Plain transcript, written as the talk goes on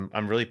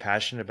I'm really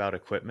passionate about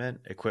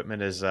equipment.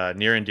 Equipment is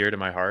near and dear to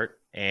my heart,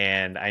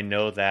 and I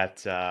know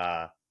that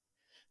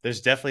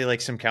there's definitely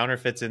like some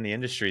counterfeits in the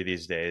industry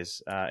these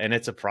days, and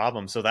it's a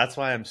problem. So that's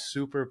why I'm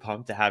super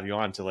pumped to have you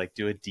on to like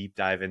do a deep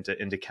dive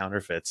into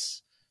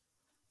counterfeits.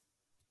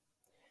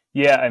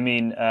 Yeah, I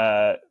mean,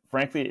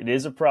 frankly, it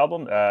is a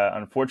problem.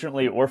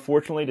 Unfortunately, or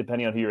fortunately,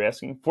 depending on who you're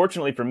asking.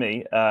 Fortunately for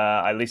me,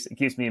 at least it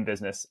keeps me in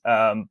business.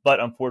 But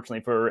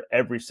unfortunately for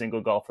every single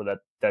golfer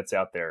that's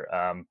out there,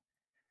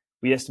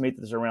 we estimate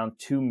that there's around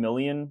 2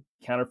 million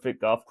counterfeit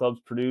golf clubs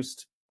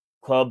produced.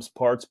 Clubs,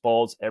 parts,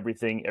 balls,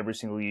 everything, every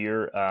single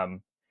year.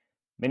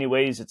 Many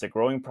ways it's a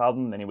growing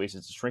problem. Many ways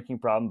it's a shrinking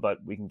problem.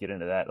 But we can get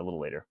into that a little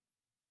later.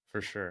 For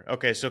sure.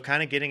 Okay, so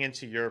kind of getting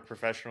into your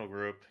professional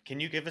group,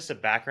 can you give us a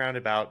background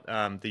about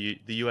the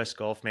U.S.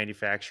 Golf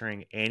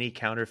Manufacturing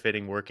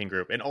Anti-Counterfeiting Working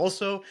Group, and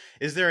also,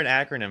 is there an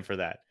acronym for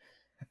that?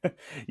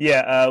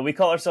 Yeah, we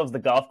call ourselves the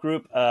golf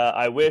group.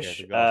 I Okay, wish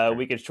the golf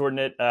we group. could shorten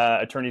it.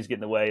 Attorneys get in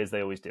the way as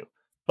they always do.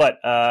 But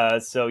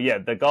so yeah,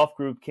 the golf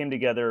group came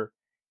together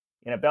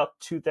in about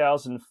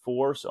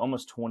 2004, so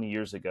almost 20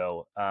 years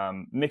ago.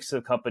 Mix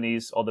of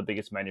companies, all the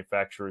biggest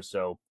manufacturers.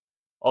 So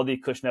all the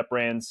Acushnet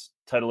brands: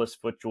 Titleist,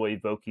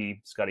 FootJoy,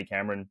 Vokey, Scotty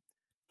Cameron,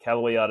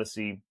 Callaway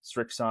Odyssey,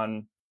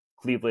 Strixon,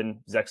 Cleveland,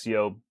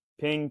 Zexio,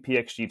 Ping,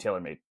 PXG,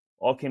 TaylorMade.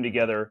 All came Mhm.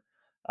 together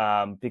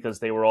because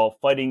they were all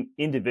fighting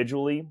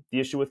individually the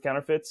issue with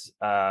counterfeits.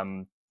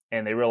 And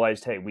they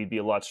realized, hey, we'd be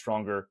a lot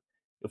stronger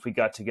if we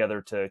got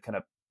together to kind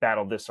of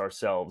battle this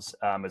ourselves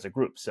as a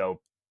group. So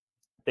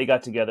they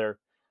got together,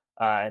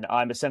 and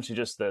I'm essentially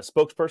just the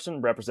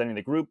spokesperson representing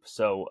the group.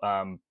 So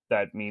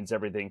that means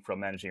everything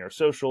from managing our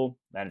social,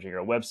 managing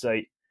our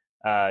website,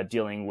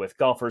 dealing with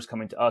golfers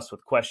coming to us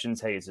with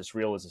questions. Hey, is this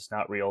real? Is this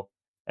not real?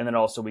 And then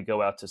also we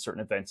go out to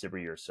certain events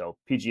every year. So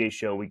PGA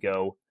show, we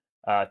go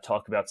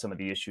talk about some of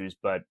the issues.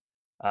 But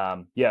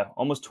yeah,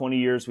 almost 20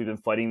 years we've been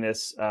fighting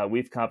this.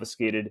 We've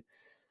confiscated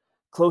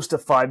close to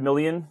 5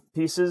 million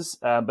pieces.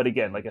 But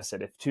again, Mhm. like I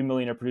said, if 2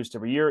 million are produced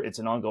every year, it's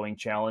an ongoing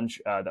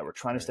challenge that we're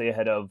trying to Right. stay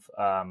ahead of,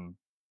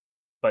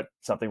 but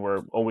something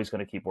we're always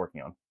going to keep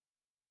working on.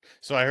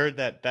 So I heard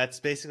that that's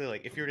basically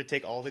like if you were to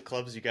take all the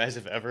clubs you guys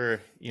have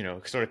ever,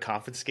 sort of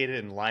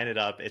confiscated and line it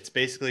up, it's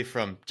basically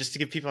from, just to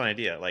give people an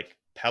idea, like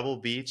Pebble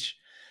Beach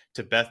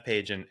to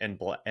Bethpage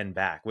and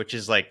back, which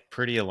is like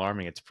pretty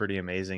alarming. It's pretty amazing.